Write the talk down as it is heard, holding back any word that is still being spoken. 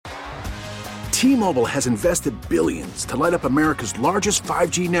T-Mobile has invested billions to light up America's largest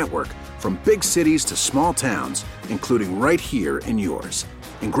 5G network, from big cities to small towns, including right here in yours.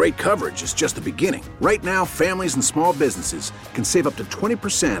 And great coverage is just the beginning. Right now, families and small businesses can save up to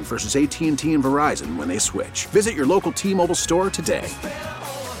 20% versus AT&T and Verizon when they switch. Visit your local T-Mobile store today.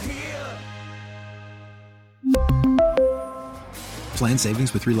 Plan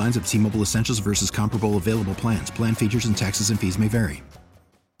savings with 3 lines of T-Mobile Essentials versus comparable available plans. Plan features and taxes and fees may vary.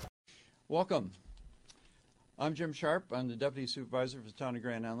 Welcome. I'm Jim Sharp. I'm the Deputy Supervisor for the Town of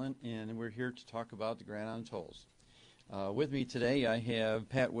Grand Island, and we're here to talk about the Grand Island tolls. With me today, I have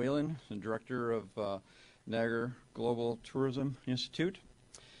Pat Whalen, the Director of Niagara Global Tourism Institute,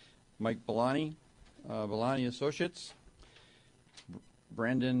 Mike Bellani, Bellani Associates,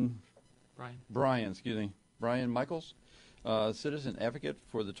 Brian Michaels, citizen advocate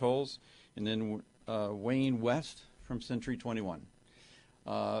for the tolls, and then Wayne West from Century 21.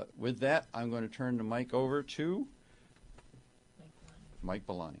 With that, I'm going to turn the mic over to Mike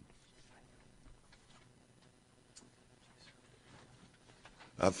Bellani.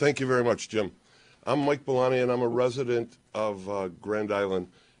 Thank you very much, Jim. I'm Mike Bellani, and I'm a resident of Grand Island.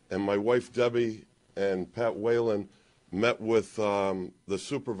 And my wife, Debbie, and Pat Whalen met with the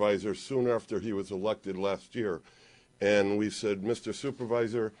supervisor soon after he was elected last year. And we said, Mr.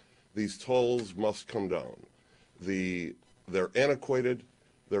 Supervisor, these tolls must come down. They're antiquated.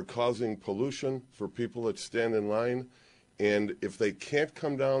 They're causing pollution for people that stand in line. And if they can't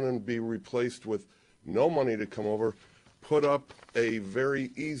come down and be replaced with no money to come over, put up a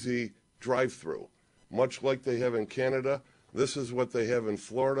very easy drive-through. Much like they have in Canada, this is what they have in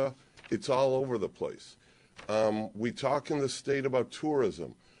Florida. It's all over the place. We talk in the state about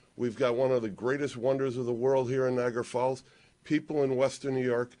tourism. We've got one of the greatest wonders of the world here in Niagara Falls. People in Western New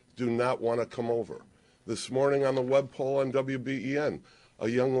York do not want to come over. This morning on the web poll on WBEN, a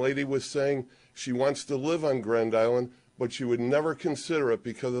young lady was saying she wants to live on Grand Island, but she would never consider it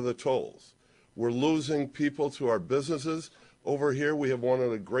because of the tolls. We're losing people to our businesses. Over here, we have one of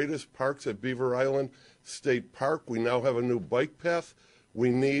the greatest parks at Beaver Island State Park. We now have a new bike path.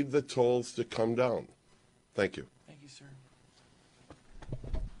 We need the tolls to come down. Thank you. Thank you, sir.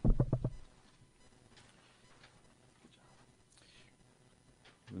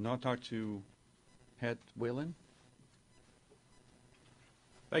 We'll now talk to Pat Whalen.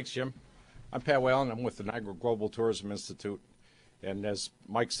 Thanks, Jim. I'm Pat Whalen. I'm with the Niagara Global Tourism Institute. And as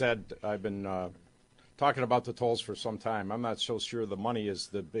Mike said, I've been talking about the tolls for some time. I'm not so sure the money is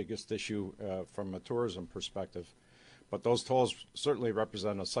the biggest issue from a tourism perspective. But those tolls certainly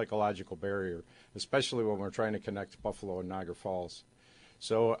represent a psychological barrier, especially when we're trying to connect Buffalo and Niagara Falls.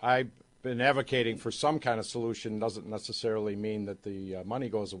 So I've been advocating for some kind of solution. Doesn't necessarily mean that the money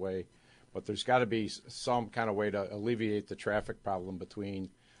goes away, but there's got to be some kind of way to alleviate the traffic problem between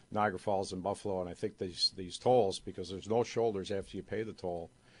Niagara Falls and Buffalo. And I think these tolls, because there's no shoulders after you pay the toll,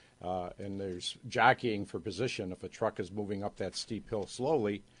 and there's jockeying for position. If a truck is moving up that steep hill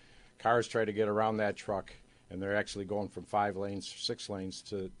slowly, cars try to get around that truck, and they're actually going from 5 lanes, 6 lanes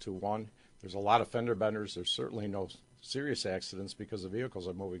to 1. There's a lot of fender benders. There's certainly no serious accidents because the vehicles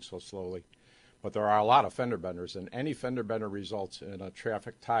are moving so slowly. But there are a lot of fender benders, and any fender bender results in a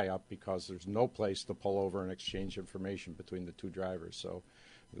traffic tie-up because there's no place to pull over and exchange information between the two drivers. So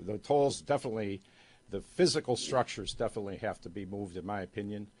the tolls definitely, the physical structures definitely have to be moved, in my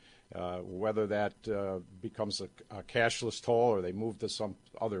opinion. Whether that becomes a cashless toll or they move to some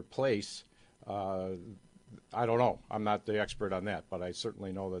other place, I don't know. I'm not the expert on that, but I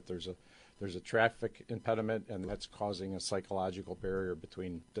certainly know that there's a traffic impediment, and that's causing a psychological barrier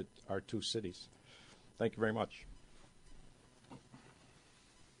between our two cities. Thank you very much.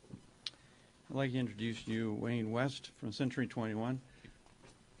 I'd like to introduce you, Wayne West from Century 21.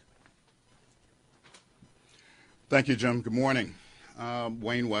 Thank you, Jim. Good morning.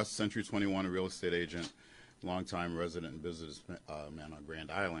 Wayne West, Century 21, a real estate agent, longtime resident and businessman on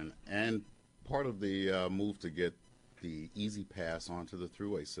Grand Island, and part of the move to get the Easy Pass onto the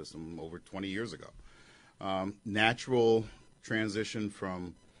thruway system over 20 years ago. Natural transition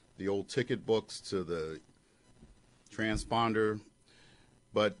from the old ticket books to the transponder,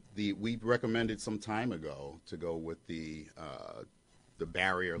 but we recommended some time ago to go with the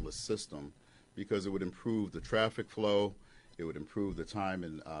barrierless system because it would improve the traffic flow, it would improve the time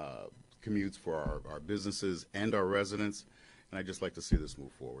and commutes for our businesses and our residents, and I'd just like to see this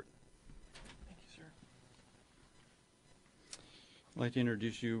move forward. Thank you, sir. I'd like to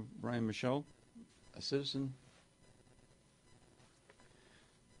introduce you, Brian Michaud, a citizen.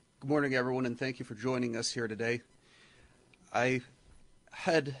 Good morning, everyone, and thank you for joining us here today. I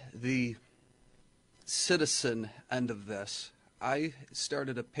head the citizen end of this. I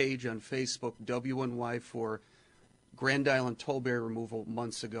started a page on Facebook, WNY, for Grand Island toll barrier removal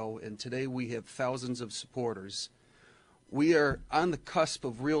months ago, and today we have thousands of supporters. We are on the cusp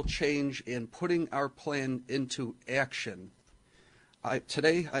of real change and putting our plan into action.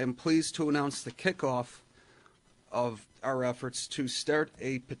 Today I am pleased to announce the kickoff of our efforts to start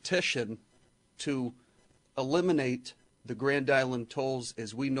a petition to eliminate the Grand Island tolls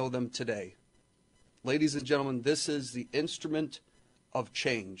as we know them today. Ladies and gentlemen, this is the instrument of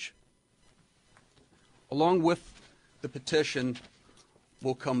change. Along with the petition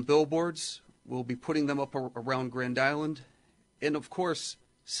will come billboards. We'll be putting them up around Grand Island, and of course,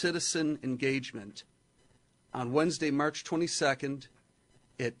 citizen engagement. On Wednesday, March 22nd,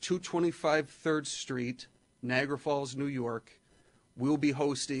 at 225 3rd Street, Niagara Falls, New York, we'll be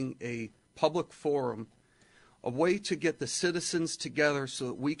hosting a public forum, a way to get the citizens together so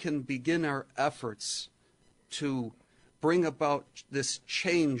that we can begin our efforts to bring about this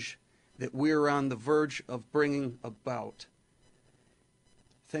change that we're on the verge of bringing about.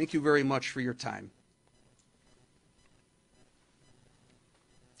 Thank you very much for your time.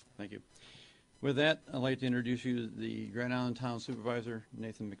 Thank you. With that, I'd like to introduce you to the Grand Island Town Supervisor,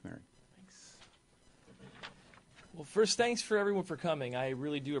 Nathan McMurray. Thanks. Well, first, thanks for everyone for coming. I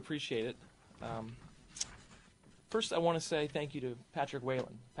really do appreciate it. First, I want to say thank you to Patrick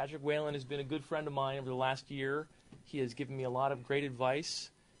Whalen. Patrick Whalen has been a good friend of mine over the last year. He has given me a lot of great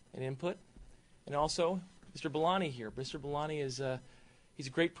advice and input. And also, Mr. Belani here. Mr. Belani is he's a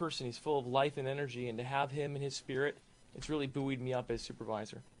great person. He's full of life and energy, and to have him and his spirit, it's really buoyed me up as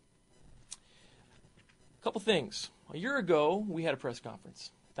supervisor. A couple things. A year ago, we had a press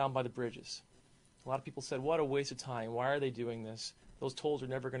conference down by the bridges. A lot of people said, what a waste of time. Why are they doing this? Those tolls are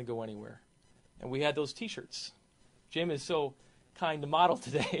never going to go anywhere. And we had those T-shirts. Jim is so kind to model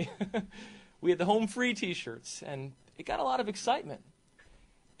today. We had the home free T-shirts, and it got a lot of excitement.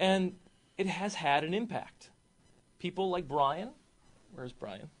 And it has had an impact. People like Brian, where's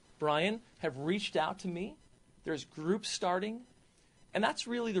Brian? Brian have reached out to me. There's groups starting. And that's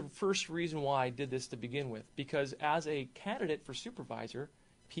really the first reason why I did this to begin with, because as a candidate for supervisor,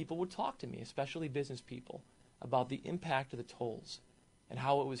 people would talk to me, especially business people, about the impact of the tolls and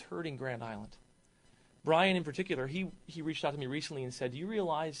how it was hurting Grand Island. Brian in particular, he reached out to me recently and said, do you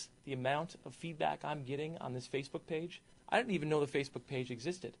realize the amount of feedback I'm getting on this Facebook page? I didn't even know the Facebook page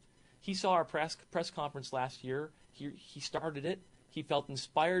existed. He saw our press conference last year. He started it. He felt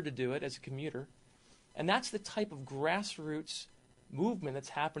inspired to do it as a commuter. And that's the type of grassroots movement that's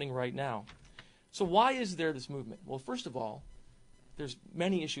happening right now. So why is there this movement? Well, first of all, there's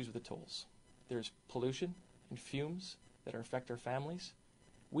many issues with the tolls. There's pollution and fumes that affect our families.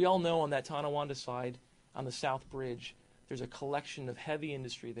 We all know on that Tonawanda side, on the South Bridge, there's a collection of heavy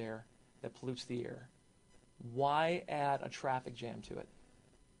industry there that pollutes the air. Why add a traffic jam to it?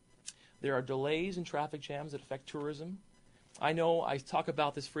 There are delays in traffic jams that affect tourism. I know I talk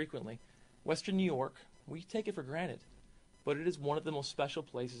about this frequently. Western New York, we take it for granted, but it is one of the most special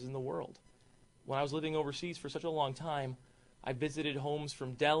places in the world. When I was living overseas for such a long time, I visited homes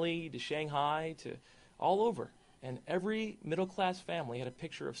from Delhi to Shanghai to all over, and every middle-class family had a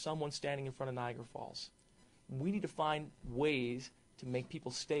picture of someone standing in front of Niagara Falls. We need to find ways to make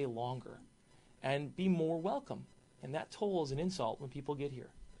people stay longer and be more welcome, and that toll is an insult when people get here.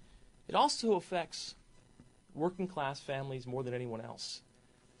 It also affects working-class families more than anyone else.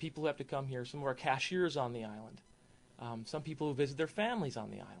 People who have to come here, some of our cashiers on the island, some people who visit their families on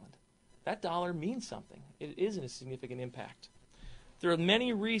the island. That dollar means something. It is a significant impact. There are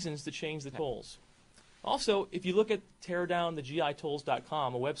many reasons to change the tolls. Also, if you look at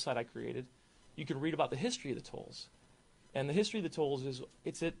teardownthegitolls.com, a website I created, you can read about the history of the tolls. And the history of the tolls is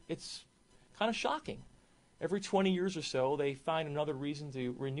it's kind of shocking. Every 20 years or so, they find another reason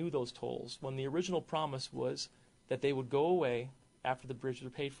to renew those tolls when the original promise was that they would go away after the bridges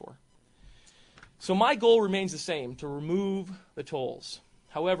are paid for. So my goal remains the same, to remove the tolls.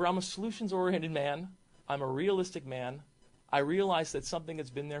 However, I'm a solutions-oriented man. I'm a realistic man. I realize that something that's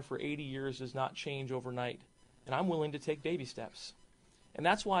been there for 80 years does not change overnight, and I'm willing to take baby steps. And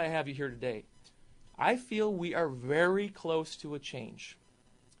that's why I have you here today. I feel we are very close to a change.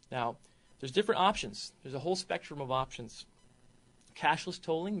 Now, there's different options. There's a whole spectrum of options. Cashless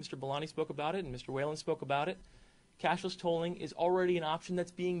tolling, Mr. Belani spoke about it, and Mr. Whalen spoke about it. Cashless tolling is already an option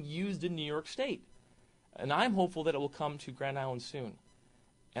that's being used in New York State. And I'm hopeful that it will come to Grand Island soon.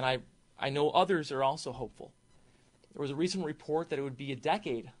 And I know others are also hopeful. There was a recent report that it would be a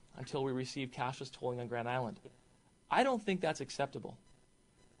decade until we receive cashless tolling on Grand Island. I don't think that's acceptable.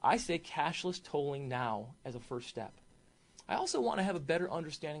 I say cashless tolling now as a first step. I also want to have a better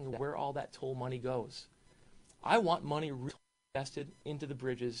understanding of where all that toll money goes. I want money invested into the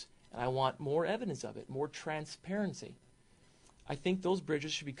bridges, and I want more evidence of it, more transparency. I think those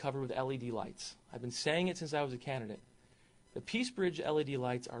bridges should be covered with LED lights. I've been saying it since I was a candidate. The Peace Bridge LED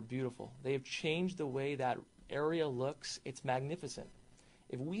lights are beautiful. They have changed the way that area looks. It's magnificent.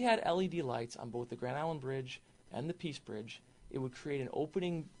 If we had LED lights on both the Grand Island Bridge and the Peace Bridge, it would create an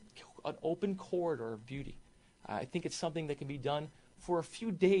open corridor of beauty. I think it's something that can be done for a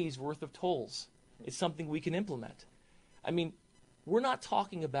few days worth of tolls. It's something we can implement. I mean, we're not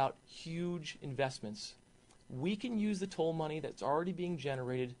talking about huge investments. We can use the toll money that's already being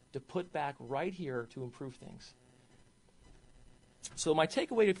generated to put back right here to improve things. So my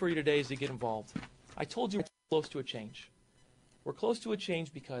takeaway for you today is to get involved. I told you we're close to a change. We're close to a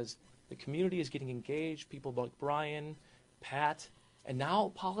change because the community is getting engaged, people like Brian, Pat, and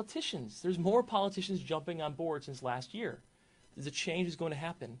now politicians. There's more politicians jumping on board since last year. The change is going to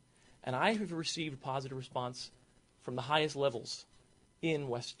happen. And I have received a positive response from the highest levels in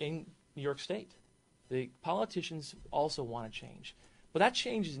New York State. The politicians also want to change. But that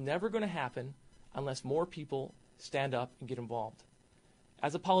change is never going to happen unless more people stand up and get involved.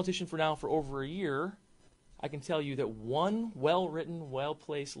 As a politician for over a year, I can tell you that one well-written,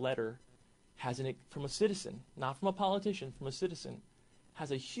 well-placed letter from a citizen, not from a politician, from a citizen,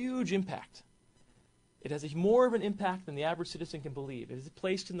 has a huge impact. It has more of an impact than the average citizen can believe. If it's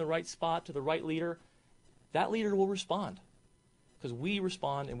placed in the right spot to the right leader, that leader will respond because we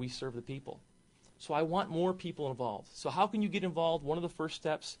respond and we serve the people. So I want more people involved. So how can you get involved? One of the first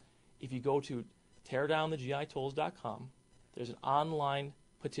steps, if you go to teardownthegitolls.com, there's an online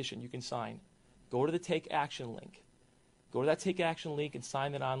petition you can sign. Go to the Take Action link. Go to that Take Action link and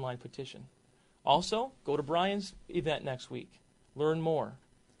sign that online petition. Also, go to Brian's event next week. Learn more.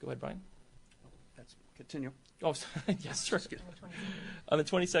 Go ahead, Brian. Continue. Oh, yes, sure. On the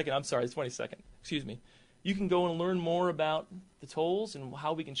 22nd, I'm sorry, the 22nd. Excuse me. You can go and learn more about the tolls and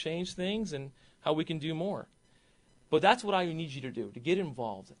how we can change things and how we can do more. But that's what I need you to do, to get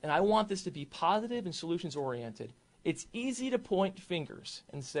involved. And I want this to be positive and solutions-oriented. It's easy to point fingers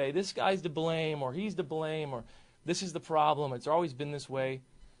and say, this guy's to blame, or he's to blame, or this is the problem. It's always been this way.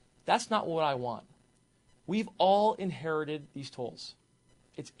 That's not what I want. We've all inherited these tolls.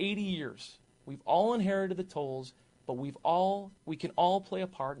 It's 80 years. We've all inherited the tolls, but we can all play a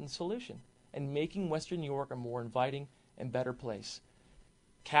part in the solution and making Western New York a more inviting and better place.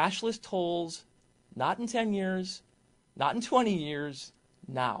 Cashless tolls, not in 10 years, not in 20 years,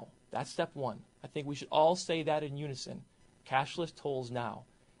 now. That's step one. I think we should all say that in unison. Cashless tolls now.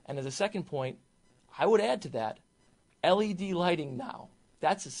 And as a second point, I would add to that, LED lighting now.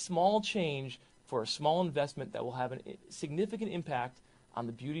 That's a small change for a small investment that will have a significant impact on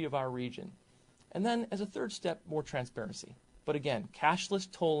the beauty of our region. And then, as a third step, more transparency. But again, cashless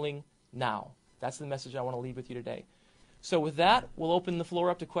tolling now. That's the message I want to leave with you today. So with that, we'll open the floor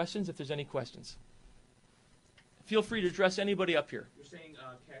up to questions if there's any questions. Feel free to address anybody up here. You're saying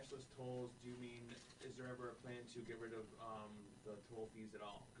cashless tolls. Do you mean, is there ever a plan to get rid of the toll fees at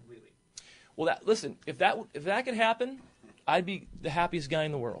all, completely? Well, listen, if that could happen, I'd be the happiest guy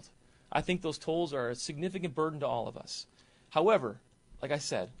in the world. I think those tolls are a significant burden to all of us. However, like I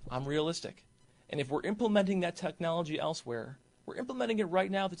said, I'm realistic. And if we're implementing that technology elsewhere, we're implementing it right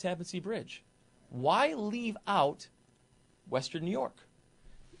now at the Tappan Zee Bridge. Why leave out Western New York?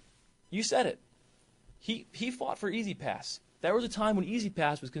 You said it. He fought for Easy Pass. There was a time when Easy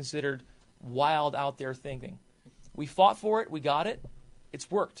Pass was considered wild out there thinking. We fought for it. We got it.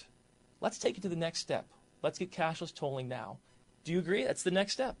 It's worked. Let's take it to the next step. Let's get cashless tolling now. Do you agree? That's the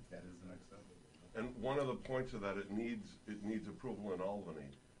next step. That is the next step. And one of the points of that, it needs approval in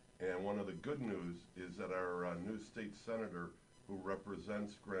Albany. And one of the good news is that our new state senator who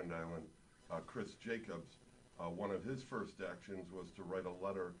represents Grand Island, Chris Jacobs, one of his first actions was to write a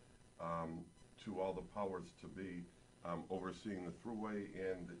letter to all the powers to be overseeing the Thruway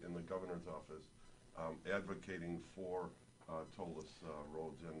and in the governor's office, advocating for tollless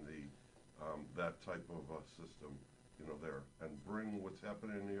roads and that type of system, there, and bring what's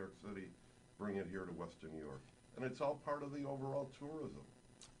happening in New York City, bring it here to Western New York. And it's all part of the overall tourism.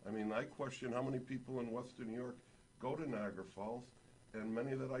 I mean, I question how many people in Western New York go to Niagara Falls, and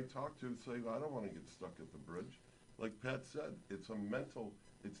many that I talk to say, I don't want to get stuck at the bridge. Like Pat said, it's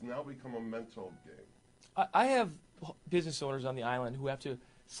now become a mental game. I have business owners on the island who have to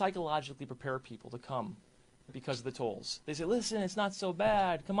psychologically prepare people to come because of the tolls. They say, listen, it's not so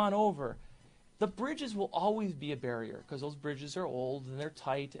bad, come on over. The bridges will always be a barrier because those bridges are old and they're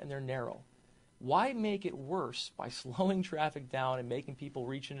tight and they're narrow. Why make it worse by slowing traffic down and making people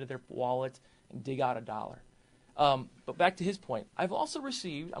reach into their wallet and dig out $1? But back to his point, I've also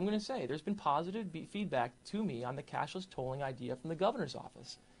received, I'm going to say, there's been positive feedback to me on the cashless tolling idea from the governor's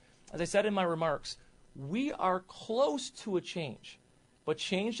office. As I said in my remarks, we are close to a change, but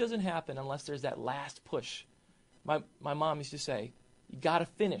change doesn't happen unless there's that last push. My mom used to say, you got to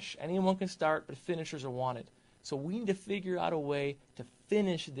finish. Anyone can start, but finishers are wanted. So we need to figure out a way to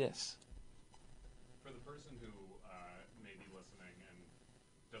finish this. For the person who may be listening and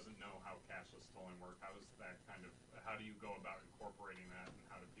doesn't know how cashless tolling works, how do you go about incorporating that, and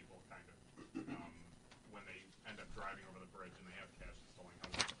how do people kind of, when they end up driving over the bridge and they have cashless tolling,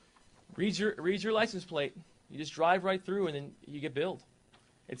 how does it Read your license plate. You just drive right through and then you get billed.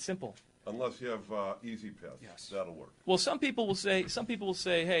 It's simple. Unless you have Easy Pass. Yes. That'll work. Well, some people will say,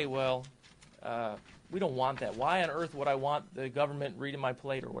 hey, well, we don't want that. Why on earth would I want the government reading my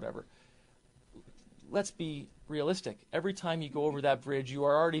plate or whatever? Let's be realistic. Every time you go over that bridge, you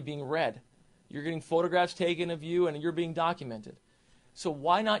are already being read. You're getting photographs taken of you, and you're being documented. So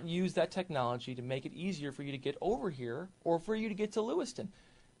why not use that technology to make it easier for you to get over here or for you to get to Lewiston?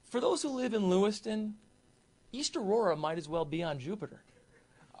 For those who live in Lewiston, East Aurora might as well be on Jupiter.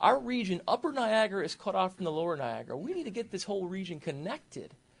 Our region, Upper Niagara, is cut off from the Lower Niagara. We need to get this whole region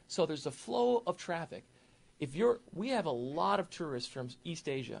connected so there's a flow of traffic. We have a lot of tourists from East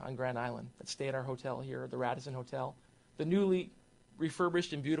Asia on Grand Island that stay at our hotel here, the Radisson Hotel, the newly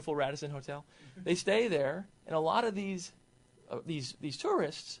refurbished and beautiful Radisson Hotel. They stay there, and a lot of these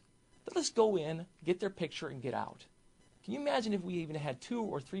tourists, they'll just go in, get their picture, and get out. Can you imagine if we even had 2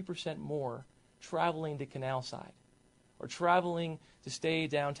 or 3% more traveling to Canal Side or traveling to stay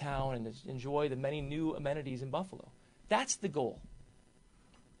downtown and to enjoy the many new amenities in Buffalo? That's the goal.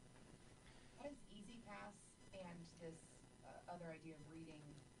 How does Easy Pass and this other idea of reading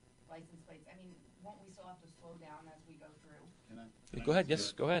license plates, won't we still have to slow down as we go through? Go ahead.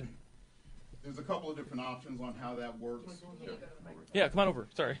 Yes, go ahead. There's a couple of different options on how that works. Yeah, come on over.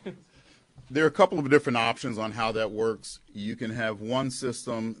 Sorry. There are a couple of different options on how that works. You can have one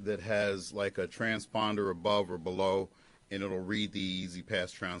system that has like a transponder above or below, and it'll read the Easy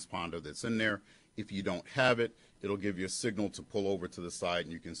Pass transponder that's in there. If you don't have it, it'll give you a signal to pull over to the side,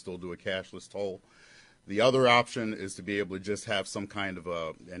 and you can still do a cashless toll. The other option is to be able to just have some kind of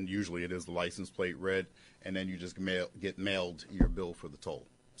and usually it is the license plate read, and then you just get mailed your bill for the toll.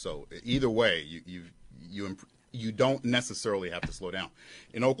 So either way, you don't necessarily have to slow down.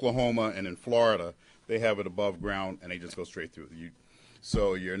 In Oklahoma and in Florida, they have it above ground, and they just go straight through.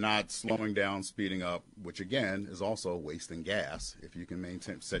 So you're not slowing down, speeding up, which again is also wasting gas. If you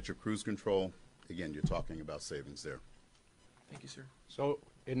can set your cruise control, again, you're talking about savings there. Thank you, sir. So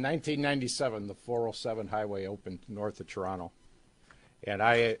in 1997, the 407 highway opened north of Toronto. And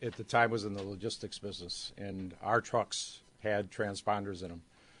I, at the time, was in the logistics business, and our trucks had transponders in them.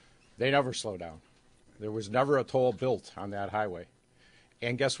 They never slow down. There was never a toll built on that highway.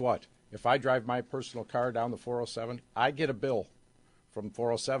 And guess what? If I drive my personal car down the 407, I get a bill from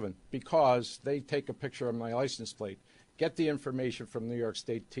 407 because they take a picture of my license plate, get the information from New York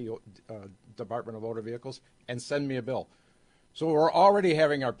State Department of Motor Vehicles, and send me a bill. So we're already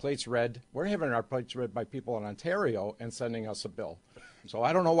having our plates read. We're having our plates read by people in Ontario and sending us a bill. So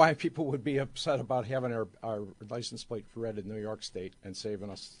I don't know why people would be upset about having our license plate read in New York State and saving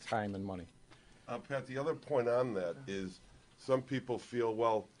us time and money. Pat, the other point on that is some people feel,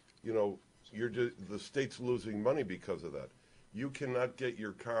 well, the state's losing money because of that. You cannot get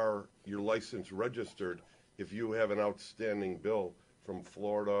your license registered if you have an outstanding bill from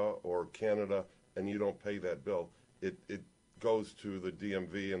Florida or Canada and you don't pay that bill. It goes to the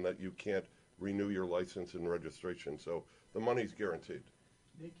DMV, and that you can't renew your license and registration. So the money's guaranteed.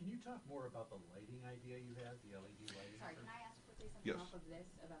 Nate, can you talk more about the lighting idea you have, the LED lighting? Sorry, can I ask quickly something off of this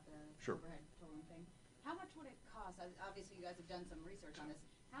about the overhead tolling thing? How much would it cost? Obviously, you guys have done some research on this.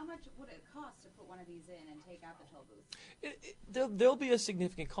 How much would it cost to put one of these in and take out the toll booth? There'll be a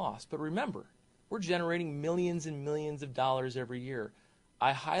significant cost, but remember, we're generating millions and millions of dollars every year.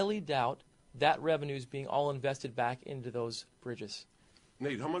 I highly doubt that revenue is being all invested back into those bridges.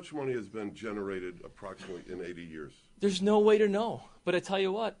 Nate, how much money has been generated approximately in 80 years? There's no way to know. But I tell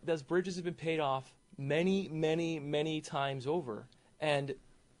you what, those bridges have been paid off many, many, many times over. And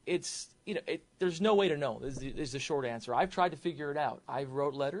there's no way to know is the short answer. I've tried to figure it out. I've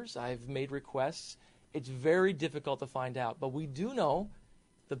wrote letters. I've made requests. It's very difficult to find out. But we do know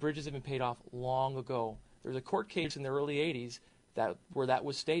the bridges have been paid off long ago. There's a court case in the early 80s where that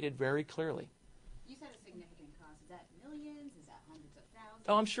was stated very clearly. You said a significant cost. Is that millions? Is that hundreds of thousands?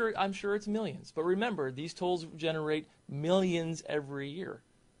 Oh, I'm sure it's millions. But remember, these tolls generate millions every year.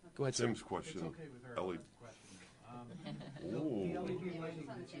 Go ahead, Tim's sir. question. It's okay with her Ellie. question. The LED lighting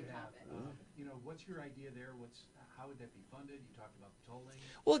that you have, what's your idea there? How would that be funded? You talked about tolling.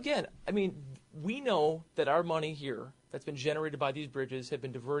 Well, again, I mean, we know that our money here that's been generated by these bridges have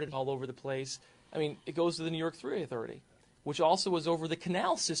been diverted all over the place. I mean, it goes to the New York Thruway Authority, which also was over the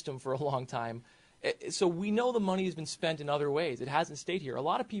canal system for a long time. So we know the money has been spent in other ways. It hasn't stayed here. A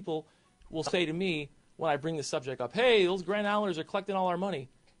lot of people will say to me when I bring the subject up, hey, those Grand Islanders are collecting all our money.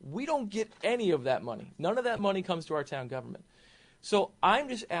 We don't get any of that money. None of that money comes to our town government. So I'm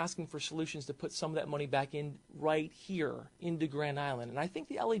just asking for solutions to put some of that money back in right here into Grand Island. And I think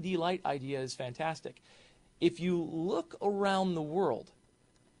the LED light idea is fantastic. If you look around the world,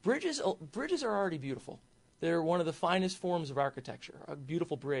 bridges are already beautiful. They're one of the finest forms of architecture, a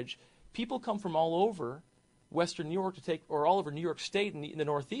beautiful bridge. People come from all over Western New York or all over New York State in the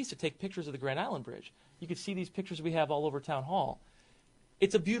Northeast to take pictures of the Grand Island Bridge. You can see these pictures we have all over Town Hall.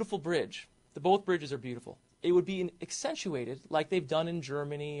 It's a beautiful bridge. Both bridges are beautiful. It would be accentuated like they've done in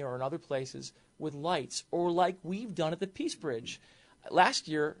Germany or in other places with lights, or like we've done at the Peace Bridge. Last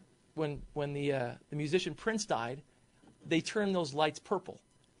year, when the musician Prince died, they turned those lights purple.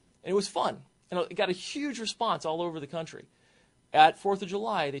 And it was fun. And it got a huge response all over the country. At 4th of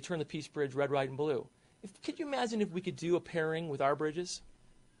July, they turned the Peace Bridge red, white, and blue. Could you imagine if we could do a pairing with our bridges?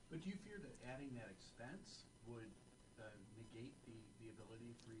 But do you fear that adding that expense would negate the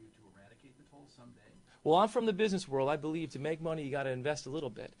ability for you to eradicate the toll someday? Well, I'm from the business world. I believe to make money, you got to invest a little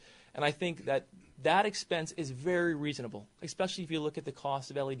bit. And I think that expense is very reasonable, especially if you look at the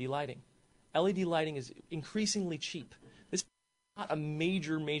cost of LED lighting. LED lighting is increasingly cheap. This is not a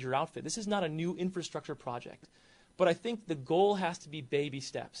major outfit. This is not a new infrastructure project. But I think the goal has to be baby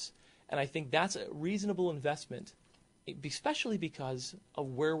steps. And I think that's a reasonable investment, especially because of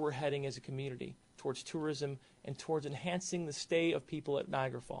where we're heading as a community, towards tourism and towards enhancing the stay of people at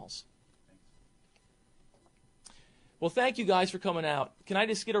Niagara Falls. Well, thank you guys for coming out. Can I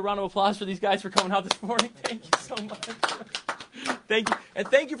just get a round of applause for these guys for coming out this morning? Thank you so much. Thank you. And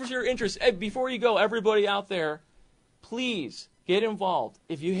thank you for your interest. Hey, before you go, everybody out there, please get involved.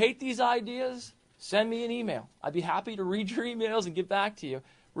 If you hate these ideas, send me an email. I'd be happy to read your emails and get back to you.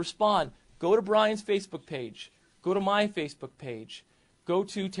 Respond. Go to Brian's Facebook page. Go to my Facebook page. Go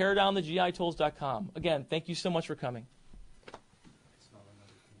to teardownthegitolls.com. Again, thank you so much for coming.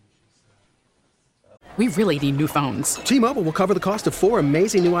 We really need new phones. T-Mobile will cover the cost of 4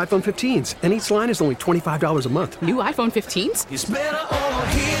 amazing new iPhone 15s, and each line is only $25 a month. New iPhone 15s? It's better over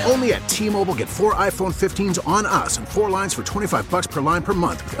here. Only at T-Mobile, get 4 iPhone 15s on us and 4 lines for $25 per line per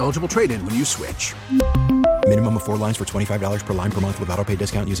month with eligible trade-in when you switch. Minimum of 4 lines for $25 per line per month with autopay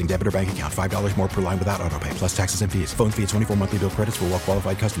discount using debit or bank account. $5 more per line without autopay, plus taxes and fees. Phone fee at 24 monthly bill credits for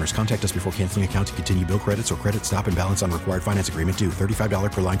well-qualified customers. Contact us before canceling account to continue bill credits or credit stop and balance on required finance agreement due.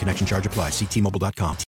 $35 per line connection charge applies. See T-Mobile.com.